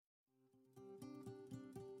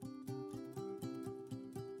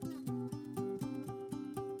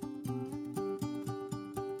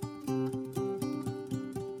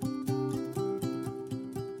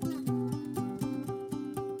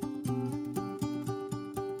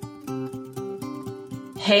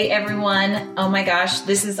Hey everyone. Oh my gosh,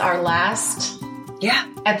 this is our last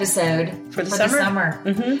episode for the summer.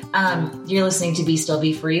 Mm-hmm. You're listening to Be Still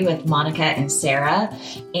Be Free with Monica and Sarah,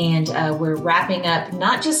 and we're wrapping up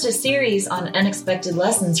not just a series on unexpected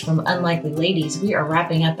lessons from unlikely ladies. We are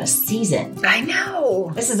wrapping up a season. I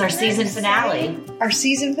know. This is our season finale. Our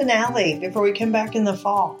season finale before we come back in the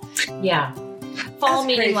fall. Yeah. Fall That's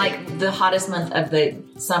meaning crazy. like the hottest month of the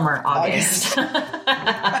summer, August. There's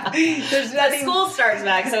But nothing. school starts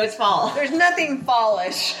back, so it's fall. There's nothing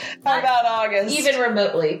fallish about August. Even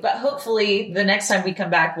remotely. But hopefully the next time we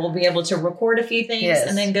come back, we'll be able to record a few things Yes.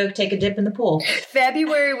 and then go take a dip in the pool.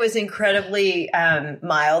 February was incredibly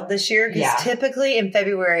mild this year because typically in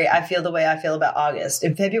February I feel the way I feel about August.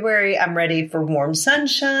 In February I'm ready for warm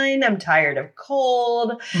sunshine. I'm tired of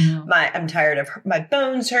cold. Mm-hmm. I'm tired of my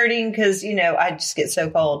bones hurting because I just get so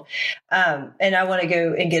cold. And I want to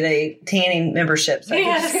go and get a tanning membership so I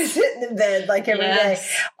can just sit in the bed like every day.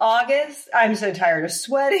 August, I'm so tired of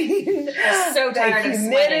sweating. So tired of The sweating.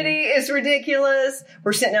 humidity is ridiculous.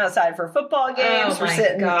 We're sitting outside for football games. Oh We're my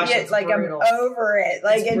sitting, gosh, it's like brutal. I'm over it.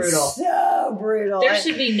 Like it's brutal. so brutal. There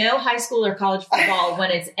should be no high school or college football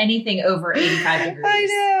when it's anything over 85 degrees. I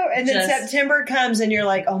know. And then Just- September comes and you're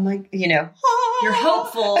like, oh my, You're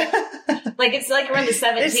hopeful. Like it's like around the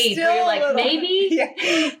 17th It's where you're still like, a little- maybe? Yeah.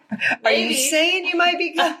 Are you Maybe. saying you might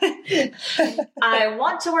be good? I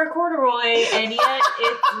want to wear corduroy and yet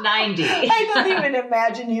it's 90. I don't even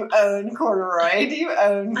imagine you own corduroy. Do you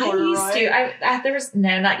own I corduroy? used to. There was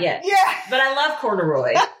no, not yet. Yeah. But I love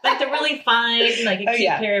corduroy. Like they're really fine, like a cute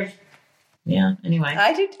pair of. Yeah. Anyway,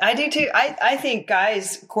 I do too. I think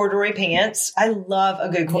guys corduroy pants. I love a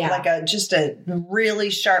good just a really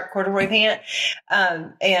sharp corduroy pant.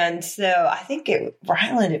 And so I think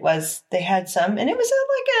Ryland they had some, and it was like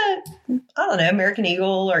I don't know, American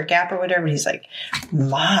Eagle or Gap or whatever. And he's like,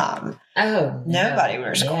 Mom, nobody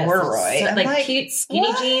wears corduroy. So, I'm like cute skinny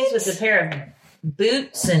what? jeans with a pair of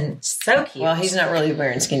boots and so cute. Well, he's not really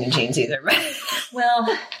wearing skinny jeans either. Well,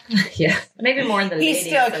 yeah, maybe more than the He's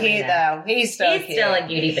still cute though. He's still cute. a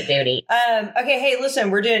cutie patootie. Okay, hey,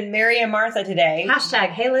 listen, we're doing Mary and Martha today. Hashtag,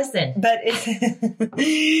 hey, listen. But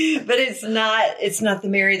it's not the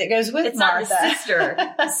Mary that goes with It's Martha.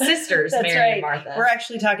 not the sisters, That's Mary right. and Martha. We're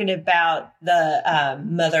actually talking about the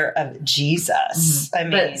mother of Jesus. I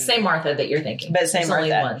mean, But same Martha that you're thinking. but same There's only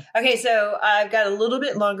Martha. one. Okay, so I've got a little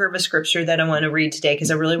bit longer of a scripture that I want to read today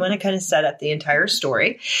because I really want to kind of set up the entire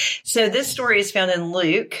story. So this story is found in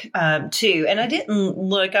Luke 2, and I didn't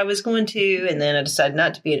look. I was going to, and then I decided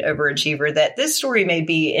not to be an overachiever, that this story may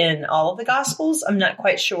be in all of the Gospels. I'm not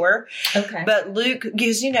quite sure. Okay. But Luke,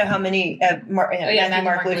 because you know how many, Matthew,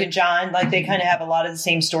 Mark, Luke, and John, like they kind of have a lot of the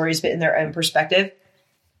same stories, but in their own perspective.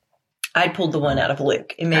 I pulled the one out of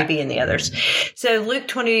Luke. It may be in the others. So Luke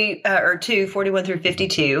 2, 41 through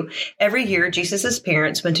 52. Every year, Jesus'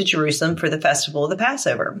 parents went to Jerusalem for the festival of the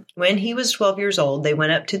Passover. When he was 12 years old, they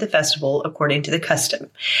went up to the festival according to the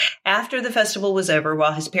custom. After the festival was over,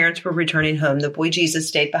 while his parents were returning home, the boy Jesus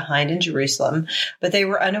stayed behind in Jerusalem, but they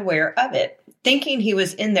were unaware of it. Thinking he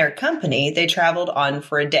was in their company, they traveled on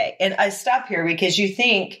for a day. And I stop here because you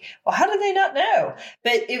think, well, how did they not know?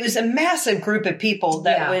 But it was a massive group of people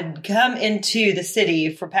that would come into the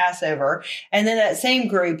city for Passover. And then that same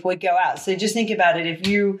group would go out. So just think about it. If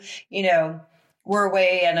we're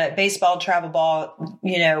away on a baseball travel ball,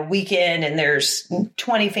 weekend, and there's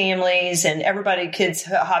 20 families and kids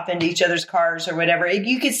hop into each other's cars or whatever.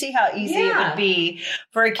 You could see how easy it would be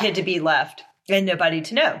for a kid to be left and nobody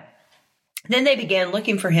to know. Then they began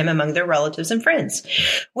looking for him among their relatives and friends.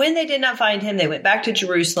 When they did not find him, they went back to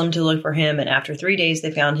Jerusalem to look for him. And after 3 days, they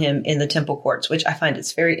found him in the temple courts, which I find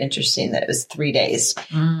it's very interesting that it was 3 days.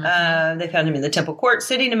 They found him in the temple court,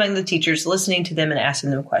 sitting among the teachers, listening to them and asking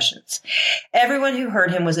them questions. Everyone who heard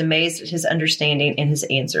him was amazed at his understanding and his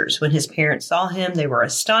answers. When his parents saw him, they were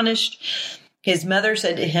astonished. His mother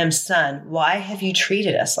said to him, "Son, why have you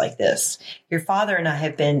treated us like this? Your father and I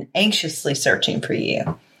have been anxiously searching for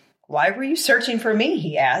you." "Why were you searching for me?"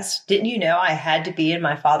 he asked. "Didn't you know I had to be in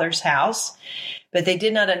my father's house?" But they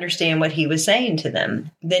did not understand what he was saying to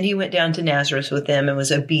them. Then he went down to Nazareth with them and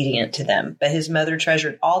was obedient to them. But his mother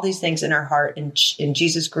treasured all these things in her heart, and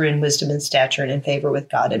Jesus grew in wisdom and stature and in favor with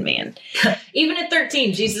God and man. Even at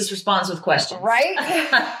 13, Jesus responds with questions. Right?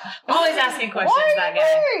 Always asking questions, that guy.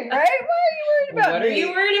 Worried, right? Why are you worried about What me? are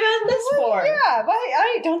you worried about this for? Yeah,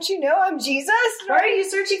 don't you know I'm Jesus? Why are you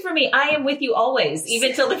searching for me? I am with you always,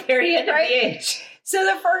 even till the very end of the age. So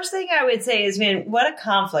the first thing I would say is, man, what a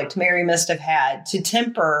conflict Mary must have had to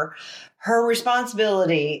temper her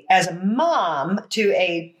responsibility as a mom to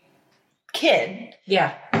a kid.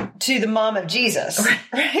 Yeah. to the mom of Jesus,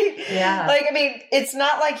 right? Yeah. Like, I mean, it's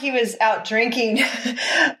not like he was out drinking,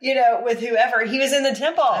 with whoever. He was in the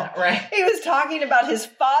temple. Right. He was talking about his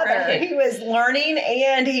father. Right. He was learning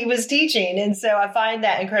and he was teaching. And so I find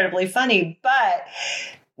that incredibly funny. But,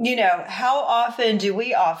 how often do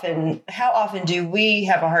we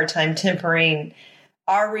have a hard time tempering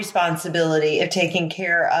our responsibility of taking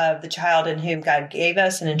care of the child in whom God gave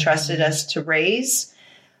us and entrusted us to raise,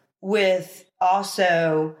 with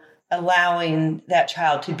also allowing that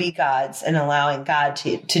child to be God's and allowing God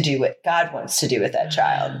to do what God wants to do with that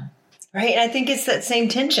child. Right. And I think it's that same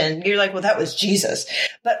tension. You're like, well, that was Jesus,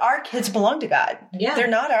 but our kids belong to God. Yeah. They're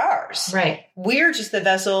not ours. Right. We're just the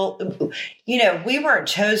vessel. We weren't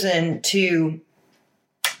chosen to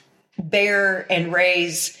bear and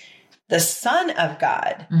raise the Son of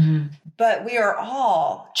God, but we are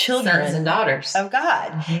all children, sons and daughters of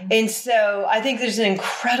God. And so I think there's an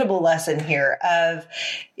incredible lesson here of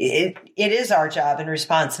it is our job and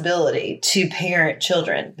responsibility to parent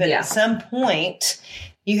children. But at some point,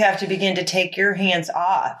 you have to begin to take your hands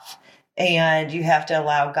off and you have to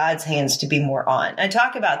allow God's hands to be more on. I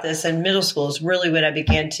talk about this in middle school is really when I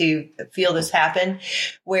began to feel this happen,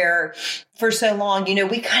 where for so long,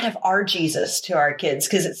 we kind of are Jesus to our kids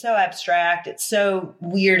because it's so abstract. It's so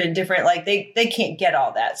weird and different. Like they can't get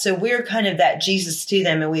all that. So we're kind of that Jesus to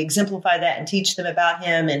them, and we exemplify that and teach them about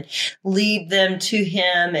him and lead them to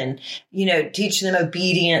him and, teach them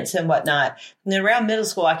obedience and whatnot. And then around middle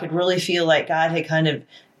school, I could really feel like God had kind of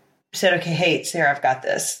said, okay, hey, Sarah, I've got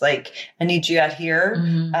this. Like, I need you out here.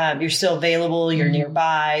 You're still available. You're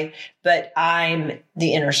nearby, but I'm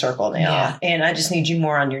the inner circle now. Yeah. And I just need you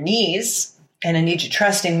more on your knees. And I need you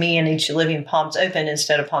trusting me. I need you living palms open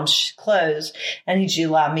instead of palms closed. I need you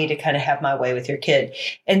to allow me to kind of have my way with your kid.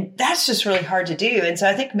 And that's just really hard to do. And so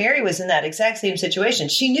I think Mary was in that exact same situation.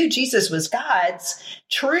 She knew Jesus was God's,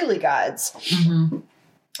 truly God's,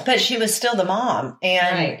 but she was still the mom.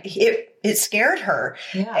 And it scared her.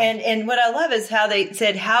 Yeah. And what I love is how they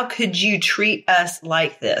said, how could you treat us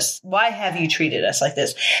like this? Why have you treated us like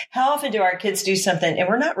this? How often do our kids do something and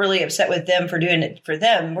we're not really upset with them for doing it for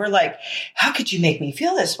them? We're like, how could you make me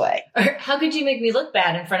feel this way? Or how could you make me look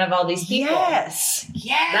bad in front of all these people? Yes.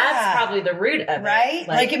 Yeah. That's probably the root of it. Right?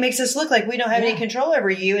 Like it makes us look like we don't have any control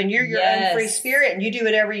over you and you're your own free spirit and you do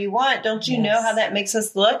whatever you want. Don't you know how that makes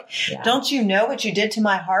us look? Yeah. Don't you know what you did to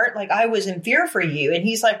my heart? Like I was in fear for you. And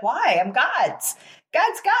he's like, why? I'm God's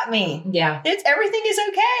got me. Yeah. Everything is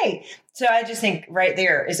okay. So I just think right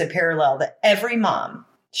there is a parallel that every mom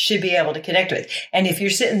should be able to connect with. And if you're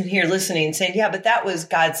sitting here listening and saying, yeah, but that was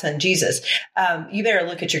God's son, Jesus, you better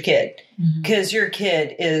look at your kid because your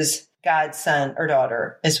kid is God's son or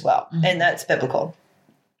daughter as well. And that's biblical.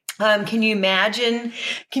 Can you imagine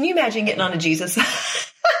getting on to Jesus?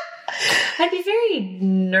 I'd be very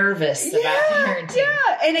nervous about parenting.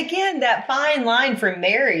 Yeah. And again, that fine line for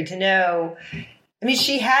Mary to know, I mean,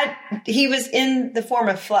 he was in the form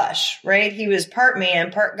of flesh, right? He was part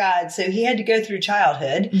man, part God. So he had to go through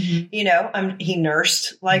childhood. He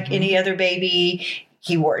nursed like any other baby.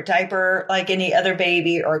 He wore a diaper like any other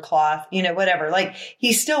baby or a cloth, whatever. Like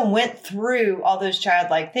he still went through all those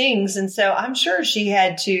childlike things. And so I'm sure she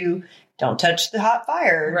had to don't touch the hot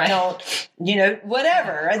fire. Right. Don't,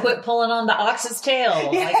 whatever. Quit pulling on the ox's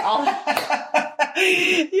tail. Yeah. Like all that.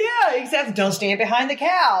 Yeah, exactly. Don't stand behind the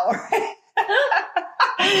cow. Right?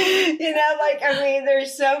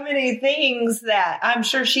 There's so many things that I'm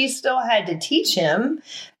sure she still had to teach him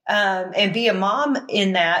and be a mom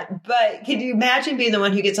in that. But can you imagine being the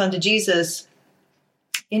one who gets onto Jesus?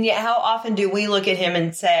 And yet how often do we look at him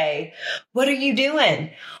and say, what are you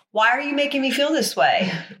doing? Why are you making me feel this way?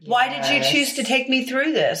 Yes. Why did you choose to take me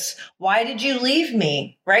through this? Why did you leave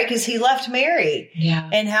me? Right? Because he left Mary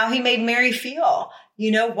and how he made Mary feel.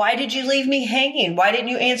 Why did you leave me hanging? Why didn't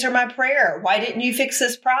you answer my prayer? Why didn't you fix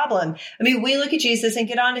this problem? I mean, we look at Jesus and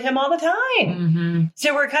get onto him all the time.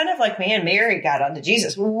 So we're kind of like, man, Mary got onto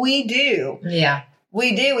Jesus. We do. Yeah.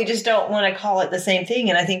 We do. We just don't want to call it the same thing.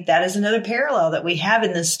 And I think that is another parallel that we have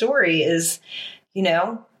in this story is,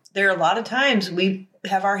 there are a lot of times we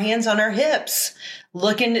have our hands on our hips,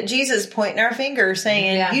 looking at Jesus, pointing our finger,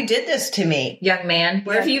 saying, you did this to me. Young man.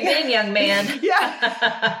 Where have you been, young man? You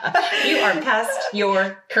are past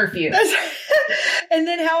your curfew. And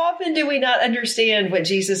then how often do we not understand what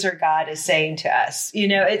Jesus or God is saying to us?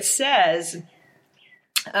 It says,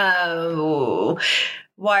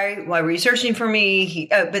 why were you searching for me?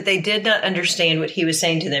 But they did not understand what he was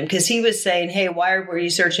saying to them because he was saying, hey, why were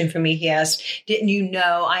you searching for me? He asked, didn't you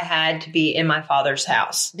know I had to be in my Father's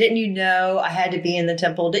house? Didn't you know I had to be in the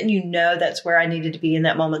temple? Didn't you know that's where I needed to be in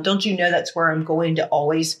that moment? Don't you know that's where I'm going to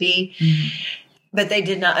always be? but they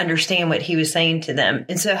did not understand what he was saying to them.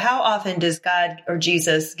 And so how often does God or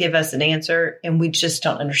Jesus give us an answer and we just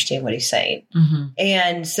don't understand what he's saying? Mm-hmm.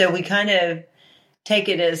 And so we kind of take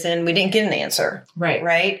it as in we didn't get an answer. Right.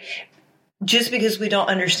 Right. Just because we don't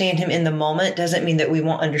understand him in the moment doesn't mean that we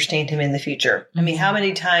won't understand him in the future. I mean, how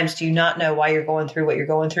many times do you not know why you're going through what you're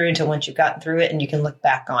going through until once you've gotten through it and you can look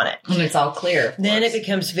back on it? And it's all clear. Then it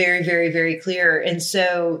becomes very, very, very clear. And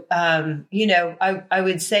so, I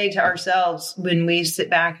would say to ourselves when we sit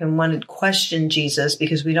back and want to question Jesus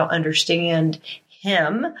because we don't understand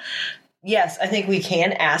him, yes, I think we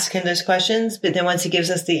can ask him those questions, but then once he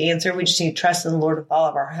gives us the answer, we just need to trust in the Lord with all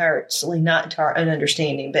of our hearts, not into our own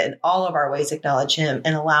understanding, but in all of our ways acknowledge him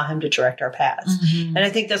and allow him to direct our paths. Mm-hmm. And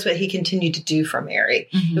I think that's what he continued to do for Mary.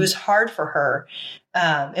 Mm-hmm. It was hard for her,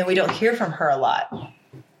 and we don't hear from her a lot.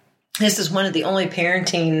 This is one of the only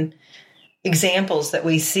parenting examples that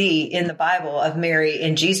we see in the Bible of Mary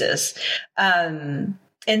and Jesus. And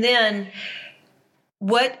then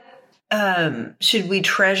what should we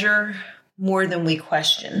treasure more than we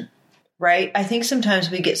question, right? I think sometimes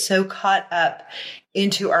we get so caught up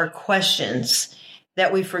into our questions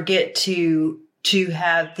that we forget to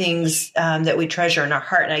have things that we treasure in our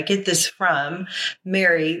heart. And I get this from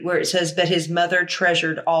Mary, where it says, but his mother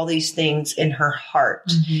treasured all these things in her heart.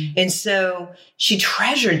 Mm-hmm. And so she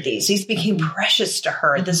treasured these. These became precious to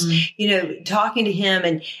her. Mm-hmm. This, talking to him.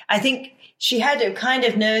 And I think she had to have kind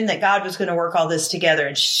of known that God was going to work all this together,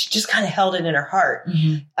 and she just kind of held it in her heart.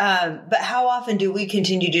 Mm-hmm. But how often do we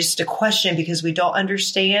continue just to question because we don't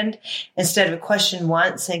understand instead of question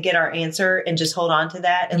once and get our answer and just hold on to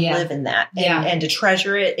that and live in that and to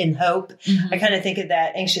treasure it in hope? Mm-hmm. I kind of think of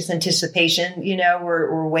that anxious anticipation.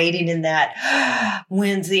 We're waiting in that.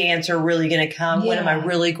 When's the answer really going to come? Yeah. When am I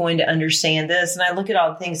really going to understand this? And I look at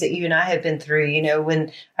all the things that you and I have been through,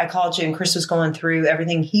 when I called you and Chris was going through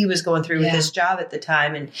everything he was going through with his job at the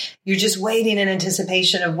time. And you're just waiting in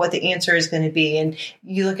anticipation of what the answer is going to be. And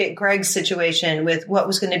you look at Greg's situation with what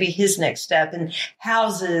was going to be his next step and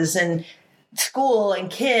houses and school and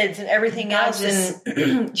kids and everything else.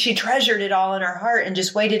 And she treasured it all in her heart and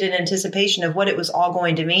just waited in anticipation of what it was all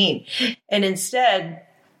going to mean. And instead,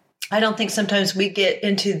 I don't think sometimes we get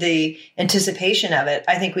into the anticipation of it.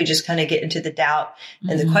 I think we just kind of get into the doubt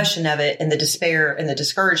and the question of it and the despair and the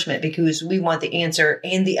discouragement because we want the answer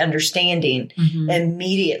and the understanding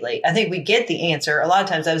immediately. I think we get the answer. A lot of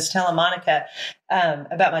times I was telling Monica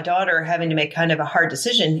about my daughter having to make kind of a hard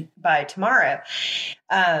decision by tomorrow.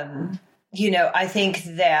 I think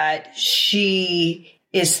that she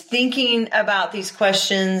is thinking about these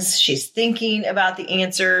questions. She's thinking about the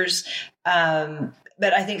answers.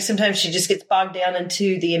 But I think sometimes she just gets bogged down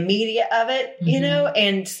into the immediate of it,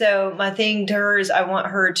 And so my thing to her is I want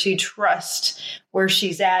her to trust where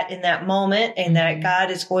she's at in that moment and that God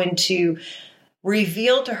is going to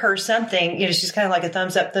reveal to her something. She's kind of like a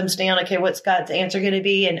thumbs up, thumbs down. Okay, what's God's answer going to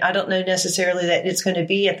be? And I don't know necessarily that it's going to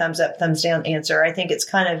be a thumbs up, thumbs down answer. I think it's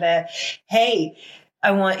kind of a, hey,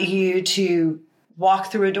 I want you to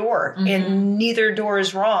walk through a door and neither door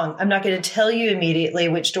is wrong. I'm not going to tell you immediately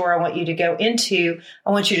which door I want you to go into.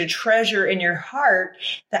 I want you to treasure in your heart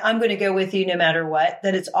that I'm going to go with you no matter what,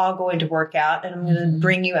 that it's all going to work out and I'm going to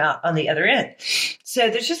bring you out on the other end.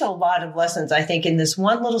 So there's just a lot of lessons, I think, in this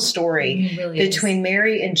one little story between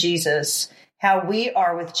Mary and Jesus, how we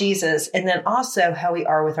are with Jesus, and then also how we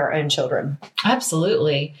are with our own children.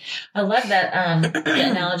 Absolutely. I love that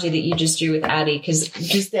the analogy that you just drew with Addie, because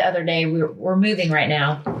just the other day, we're moving right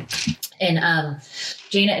now. And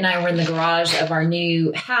Janet and I were in the garage of our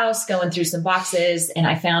new house going through some boxes, and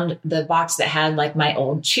I found the box that had like my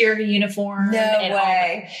old cheer uniform. No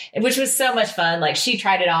way. Which was so much fun. Like she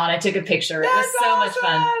tried it on. I took a picture. That's it was so awesome.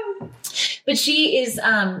 much fun. But she is...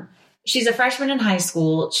 she's a freshman in high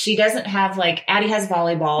school. She doesn't have Addie has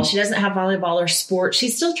volleyball. She doesn't have volleyball or sport.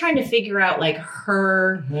 She's still trying to figure out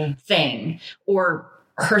her thing or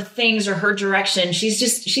her things or her direction.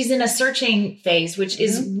 She's in a searching phase, which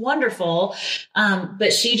is wonderful.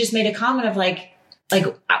 But she just made a comment of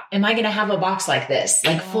am I going to have a box like this,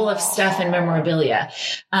 full of stuff and memorabilia?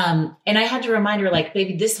 And I had to remind her,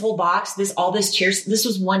 baby, this whole box, all this cheers, this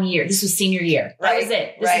was 1 year. This was senior year. That was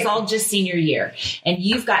it. This is all just senior year. And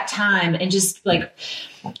you've got time, and just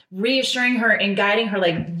reassuring her and guiding her,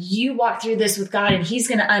 you walk through this with God, and he's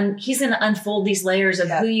going to unfold these layers of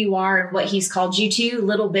who you are and what he's called you to,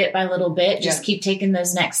 little bit by little bit. Just keep taking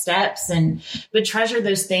those next steps, but treasure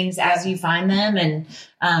those things as you find them. And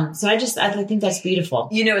so I think that's beautiful.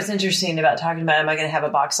 What's interesting about talking about, am I going to have a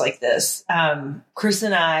box like this? Chris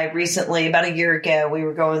and I recently, about a year ago, we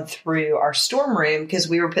were going through our storm room because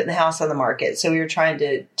we were putting the house on the market. So we were trying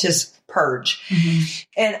to just purge.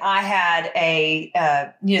 And I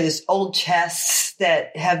had this old chests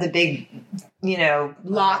that have the big,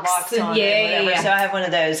 locks on it, whatever. So I have one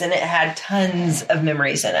of those, and it had tons of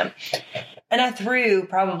memories in them. And I threw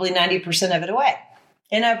probably 90% of it away.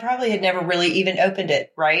 And I probably had never really even opened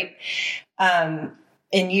it, right?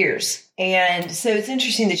 In years. And so it's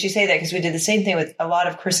interesting that you say that, because we did the same thing with a lot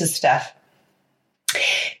of Chris's stuff.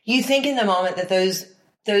 You think in the moment that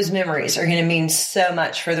those memories are going to mean so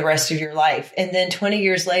much for the rest of your life. And then 20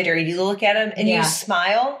 years later, you look at them and you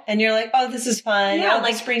smile and you're like, oh, this is fun. Yeah,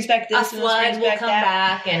 this brings back this. A flood will come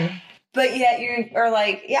back. But yet you are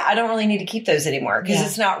like, I don't really need to keep those anymore, because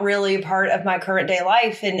it's not really a part of my current day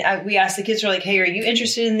life. And we asked the kids, we're like, hey, are you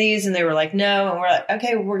interested in these? And they were like, no. And we're like,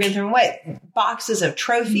 okay, we're going to throw them away. Boxes of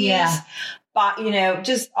trophies,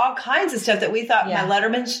 just all kinds of stuff that we thought my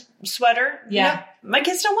Letterman sweater. My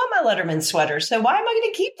kids don't want my Letterman sweater. So why am I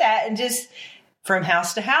going to keep that and just from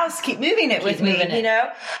house to house, keep moving it with me,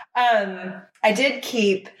 I did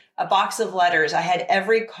keep a box of letters. I had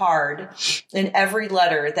every card and every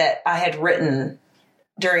letter that I had written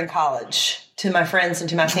during college to my friends and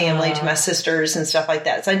to my family, to my sisters and stuff like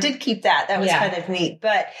that. So I did keep that. That was kind of neat.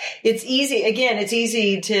 But it's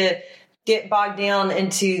easy to get bogged down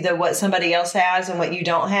into what somebody else has and what you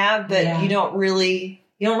don't have, but you don't really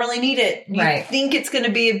need it. You think it's going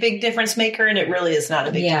to be a big difference maker, and it really is not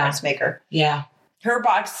a big difference maker. Yeah. Her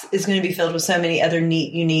box is going to be filled with so many other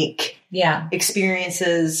neat, unique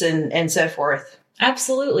experiences and so forth.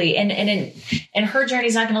 Absolutely. And her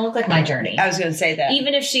journey's not going to look like my journey. I was going to say that.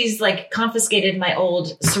 Even if she's confiscated my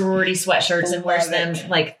old sorority sweatshirts and wears them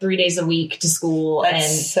 3 days a week to school.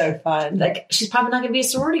 That's so fun. She's probably not going to be a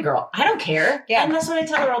sorority girl. I don't care. Yeah. And that's what I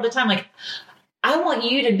tell her all the time. I want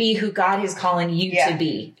you to be who God is calling you to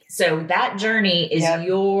be. So that journey is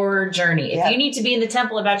your journey. If you need to be in the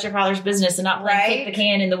temple about your father's business and not kick the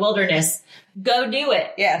can in the wilderness, go do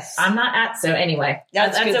it. Yes. I'm not so anyway.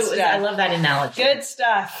 That's good stuff. I love that analogy. Good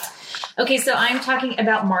stuff. Okay, so I'm talking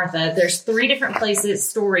about Martha. There's 3 different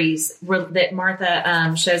stories that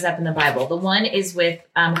Martha shows up in the Bible. The one is with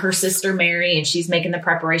her sister Mary, and she's making the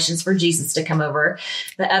preparations for Jesus to come over.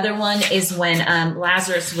 The other one is when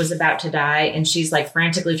Lazarus was about to die, and she's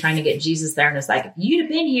frantically trying to get Jesus there, and it's if you'd have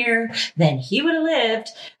been here, then he would have lived.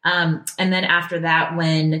 And then after that,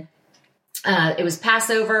 when it was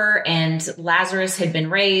Passover and Lazarus had been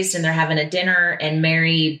raised and they're having a dinner, and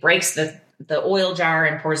Mary breaks the oil jar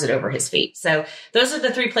and pours it over his feet. So those are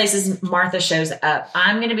the 3 places Martha shows up.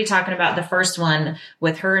 I'm going to be talking about the first one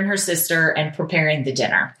with her and her sister and preparing the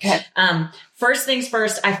dinner. Okay. First things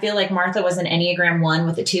first, I feel like Martha was an Enneagram 1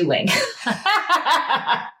 with a 2 wing.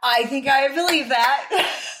 I think I believe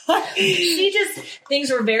that.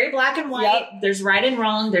 Things were very black and white. Yep. There's right and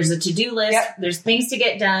wrong. There's a to-do list. Yep. There's things to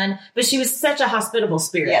get done. But she was such a hospitable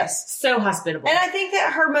spirit. Yes. So hospitable. And I think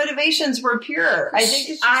that her motivations were pure. I think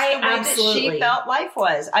it's just the way that she felt life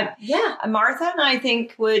was. Martha and I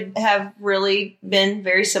think would have really been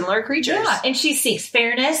very similar creatures. Yeah. And she seeks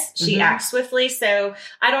fairness. She acts swiftly. So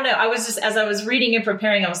I don't know. I was just, as I was reading and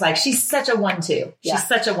preparing, I was like, she's such a 1-2. She's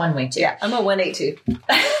such a 1-wing 2. Yeah. I'm a 1-8-2.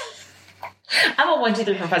 I'm a 1, 2,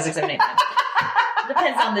 3, 4, 5, 6, 7, 8, 9.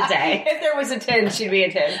 Depends on the day. If there was a 10, she'd be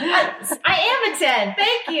a 10. I am a 10.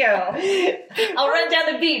 Thank you. I'll run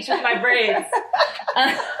down the beach with my braids.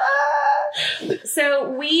 So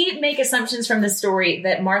we make assumptions from this story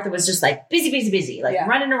that Martha was just busy,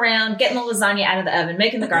 running around, getting the lasagna out of the oven,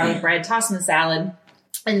 making the garlic bread, tossing the salad.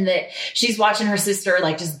 And that she's watching her sister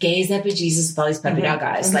just gaze up at Jesus with all these puppy dog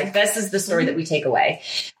eyes. This is the story that we take away.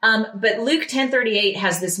 But Luke 10:38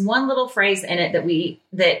 has this one little phrase in it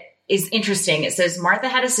that is interesting. It says, Martha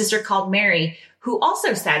had a sister called Mary who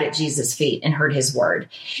also sat at Jesus' feet and heard his word.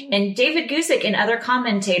 And David Gusick and other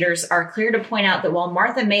commentators are clear to point out that while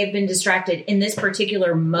Martha may have been distracted in this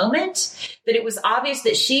particular moment, that it was obvious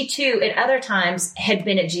that she too, at other times, had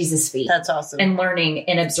been at Jesus' feet. That's awesome. And learning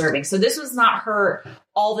and observing. So this was not her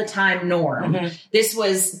all the time norm. This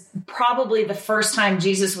was probably the first time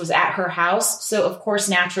Jesus was at her house. So of course,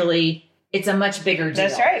 naturally, it's a much bigger deal.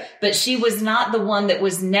 That's right. But she was not the one that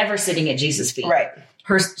was never sitting at Jesus' feet. Right.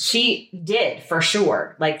 She did, for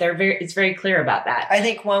sure. It's very clear about that. I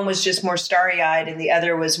think one was just more starry-eyed and the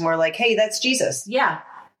other was more hey, that's Jesus. Yeah.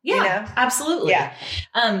 Yeah, absolutely. Yeah.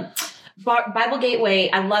 Bible Gateway,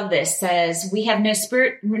 I love this, says, we have no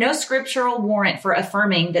scriptural warrant for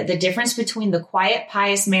affirming that the difference between the quiet,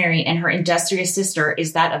 pious Mary and her industrious sister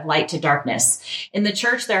is that of light to darkness. In the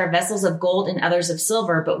church, there are vessels of gold and others of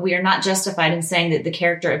silver, but we are not justified in saying that the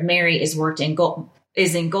character of Mary is worked in gold.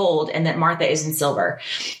 is in gold and that Martha is in silver.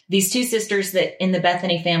 These two sisters that in the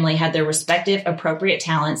Bethany family had their respective appropriate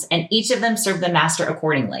talents, and each of them served the master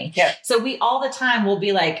accordingly. Yeah. So we all the time will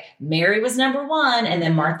be like, Mary was number one and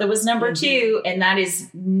then Martha was number two. And that is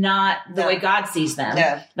not the way God sees them.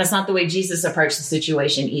 No. That's not the way Jesus approached the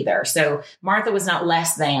situation either. So Martha was not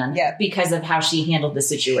less than because of how she handled the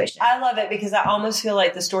situation. I love it because I almost feel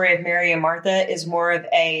like the story of Mary and Martha is more of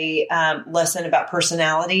a lesson about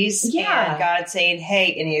personalities. Yeah. And God saying,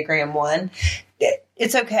 hey, Enneagram 1,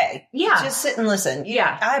 it's okay. Yeah. Just sit and listen.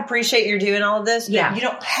 Yeah. I appreciate you're doing all of this, but you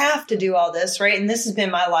don't have to do all this, right? And this has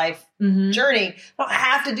been my life journey. I don't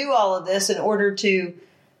have to do all of this in order to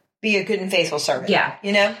be a good and faithful servant. Yeah.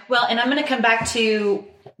 You know? Well, and I'm going to come back to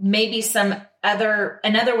maybe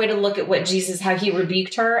another way to look at what Jesus, how he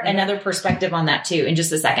rebuked her, another perspective on that too in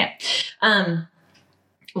just a second. Well,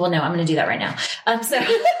 no, I'm going to do that right now.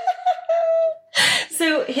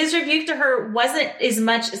 So his rebuke to her wasn't as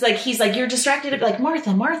much as like, he's like, you're distracted, like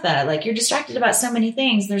Martha, like you're distracted about so many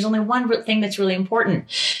things. There's only one thing that's really important.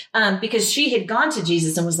 Because she had gone to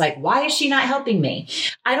Jesus and was like, why is she not helping me?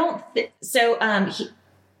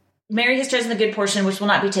 Mary has chosen the good portion, which will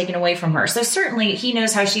not be taken away from her. So certainly he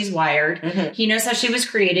knows how she's wired. Mm-hmm. He knows how she was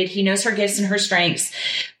created. He knows her gifts and her strengths.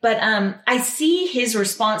 But I see his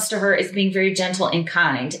response to her as being very gentle and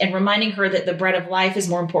kind and reminding her that the bread of life is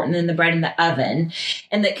more important than the bread in the oven,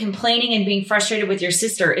 and that complaining and being frustrated with your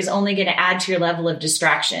sister is only going to add to your level of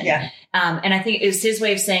distraction. Yeah. And I think it was his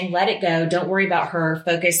way of saying, let it go. Don't worry about her.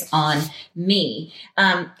 Focus on me.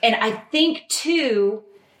 And I think too,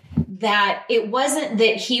 that it wasn't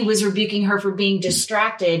that he was rebuking her for being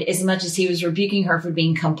distracted as much as he was rebuking her for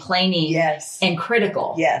being complaining and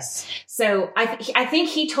critical. Yes. So I think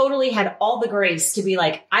he totally had all the grace to be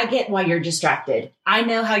like, I get why you're distracted. I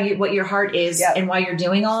know what your heart is and why you're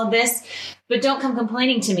doing all of this, but don't come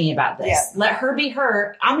complaining to me about this. Yep. Let her be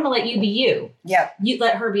her. I'm going to let you be you. Yep. You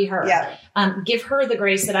let her be her. Yep. Give her the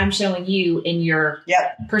grace that I'm showing you in your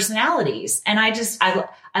personalities. And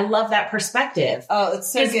I love that perspective. Oh,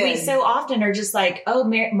 it's so good. Because we so often are just like, oh,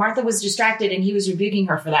 Martha was distracted and he was rebuking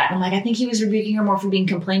her for that. And I'm like, I think he was rebuking her more for being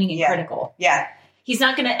complaining and critical. Yeah. He's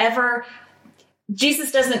not going to ever,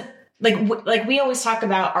 Jesus doesn't, like we always talk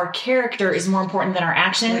about, our character is more important than our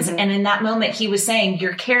actions. Mm-hmm. And in that moment, he was saying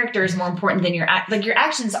your character is more important than your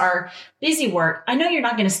actions are busy work. I know you're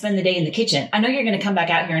not going to spend the day in the kitchen. I know you're going to come back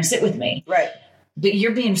out here and sit with me. Right. But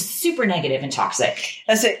you're being super negative and toxic.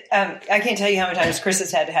 That's it. I can't tell you how many times Chris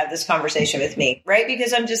has had to have this conversation with me, right?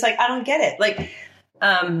 Because I'm just like, I don't get it. Like,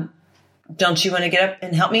 don't you want to get up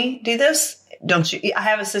and help me do this? Don't you? I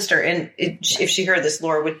have a sister, and if she heard this,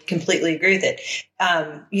 Laura would completely agree with it.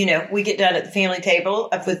 We get done at the family table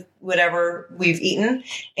with whatever we've eaten,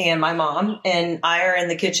 and my mom and I are in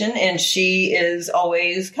the kitchen, and she is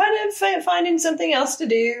always kind of finding something else to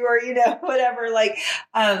do, or whatever. Like,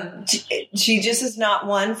 she just is not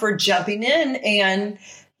one for jumping in and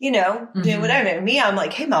doing whatever. Me, I'm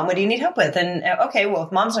like, hey, Mom, what do you need help with? And okay, well,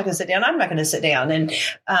 if Mom's not going to sit down, I'm not going to sit down. And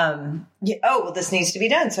this needs to be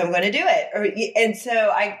done, so I'm going to do it. And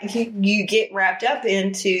so you get wrapped up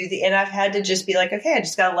into and I've had to just be like, okay, I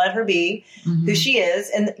just got to let her be who she is.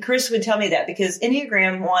 And Chris would tell me that because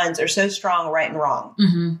Enneagram 1s are so strong, right and wrong.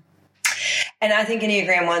 Mm-hmm. And I think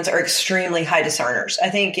Enneagram 1s are extremely high discerners. I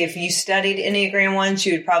think if you studied Enneagram 1s,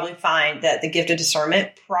 you would probably find that the gift of discernment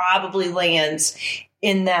probably lands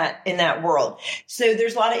in that world. So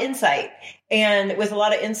there's a lot of insight, and with a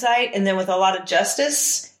lot of insight and then with a lot of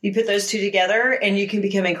justice, you put those two together and you can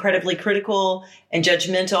become incredibly critical and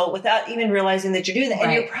judgmental without even realizing that you're doing that. Right.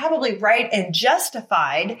 And you're probably right and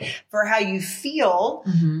justified for how you feel,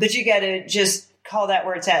 but you got to just call that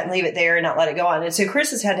where it's at and leave it there and not let it go on. And so Chris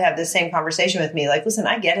has had to have this same conversation with me. Like, listen,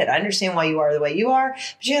 I get it. I understand why you are the way you are,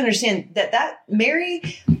 but you understand that Mary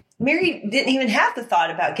didn't even have the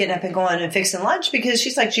thought about getting up and going and fixing lunch because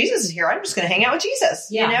she's like, Jesus is here. I'm just going to hang out with Jesus.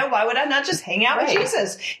 Yeah. Why would I not just hang out with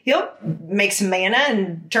Jesus? He'll make some manna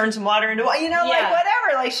and turn some water into, like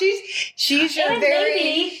whatever. Like she's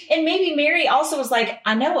maybe Mary also was like,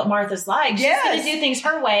 I know what Martha's like. She's going to do things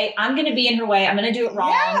her way. I'm going to be in her way. I'm going to do it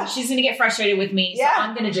wrong. Yeah. She's going to get frustrated with me. So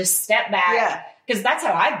I'm going to just step back. Yeah. Because that's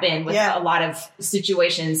how I've been with a lot of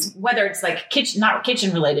situations, whether it's like not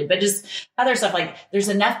kitchen related, but just other stuff. Like there's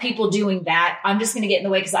enough people doing that. I'm just going to get in the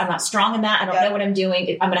way because I'm not strong in that. I don't know what I'm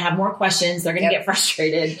doing. I'm going to have more questions. They're going to get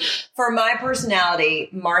frustrated. For my personality,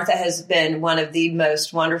 Martha has been one of the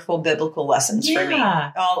most wonderful biblical lessons for me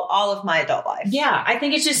all of my adult life. Yeah. I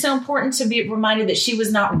think it's just so important to be reminded that she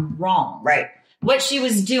was not wrong. Right. What she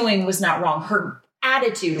was doing was not wrong. Her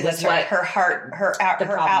attitude was what her heart, her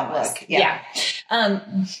outlook. Yeah.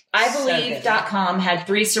 IBelieve.com had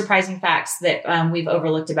 3 surprising facts that we've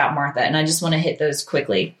overlooked about Martha, and I just want to hit those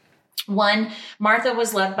quickly. 1, Martha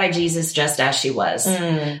was loved by Jesus just as she was.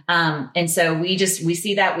 And so we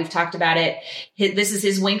see that. We've talked about it. This is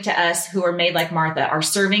his wink to us who are made like Martha. Our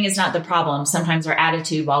serving is not the problem. Sometimes our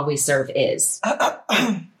attitude while we serve is.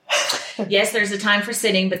 Yes, there's a time for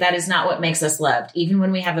sitting, but that is not what makes us loved. Even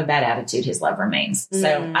when we have a bad attitude, his love remains.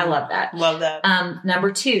 So I love that. Love that.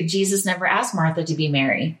 Number 2, Jesus never asked Martha to be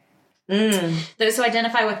Mary. Those who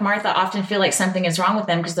identify with Martha often feel like something is wrong with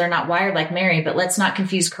them because they're not wired like Mary, but let's not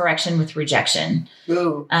confuse correction with rejection.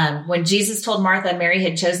 When Jesus told Martha Mary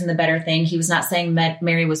had chosen the better thing, he was not saying that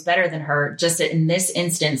Mary was better than her, just that in this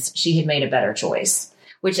instance, she had made a better choice,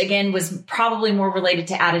 which again was probably more related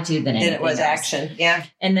to attitude than anything it was else. Action. Yeah.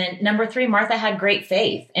 And then number 3, Martha had great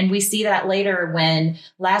faith. And we see that later when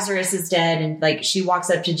Lazarus is dead and like she walks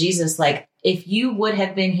up to Jesus, like, if you would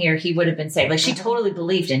have been here, he would have been saved. Like she totally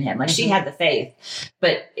believed in him. Like she had the faith,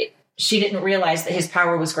 but she didn't realize that his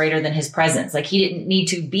power was greater than his presence. Like he didn't need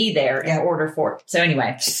to be there in order for it. So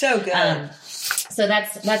anyway. So good. So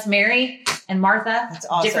that's Mary and Martha. That's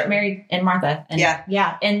awesome. Different Mary and Martha. And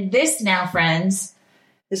yeah. And this now, friends,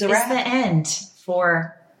 is the end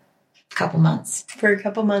for a couple months.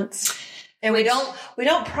 And we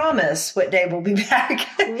don't promise what day we'll be back.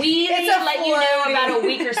 We let you know about a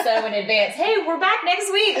week or so in advance. Hey, we're back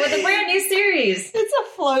next week with a brand new series. It's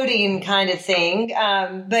a floating kind of thing.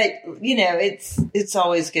 But you know, it's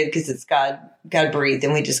always good because it's God breathed,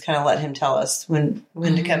 and we just kind of let him tell us when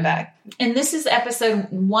to come back. And this is episode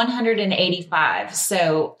 185.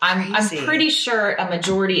 So I'm pretty sure a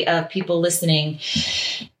majority of people listening,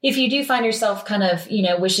 if you do find yourself kind of,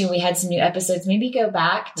 wishing we had some new episodes, maybe go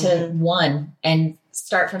back to 1 and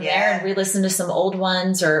start from there and re-listen to some old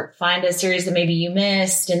ones or find a series that maybe you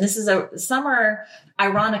missed. And this is summer,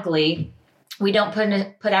 ironically, we don't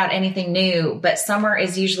put out anything new, but summer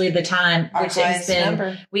is usually the time which has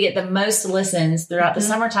been, we get the most listens throughout the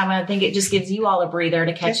summertime. And I think it just gives you all a breather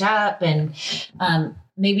to catch up. And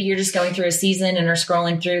maybe you're just going through a season and are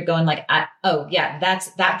scrolling through going like,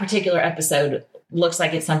 that particular episode looks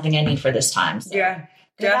like it's something I need for this time. So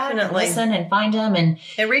definitely listen and find them and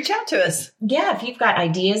reach out to us. Yeah. If you've got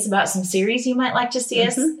ideas about some series you might like to see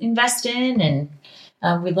us invest in, and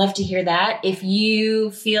we'd love to hear that. If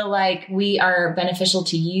you feel like we are beneficial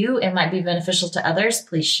to you and might be beneficial to others,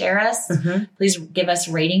 please share us. Please give us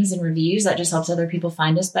ratings and reviews. That just helps other people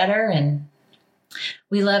find us better. And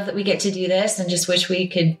we love that we get to do this and just wish we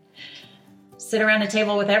could sit around a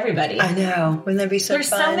table with everybody. I know. Wouldn't that be so There's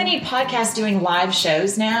fun? so many podcasts doing live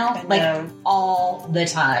shows now, like all the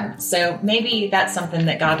time. So maybe that's something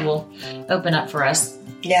that God will open up for us.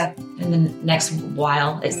 Yeah. In the next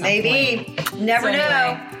while. Maybe. Never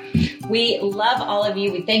know. We love all of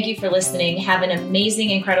you. We thank you for listening. Have an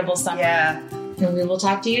amazing, incredible summer. Yeah. And we will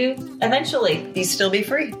talk to you eventually. Be still be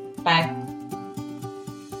free. Bye.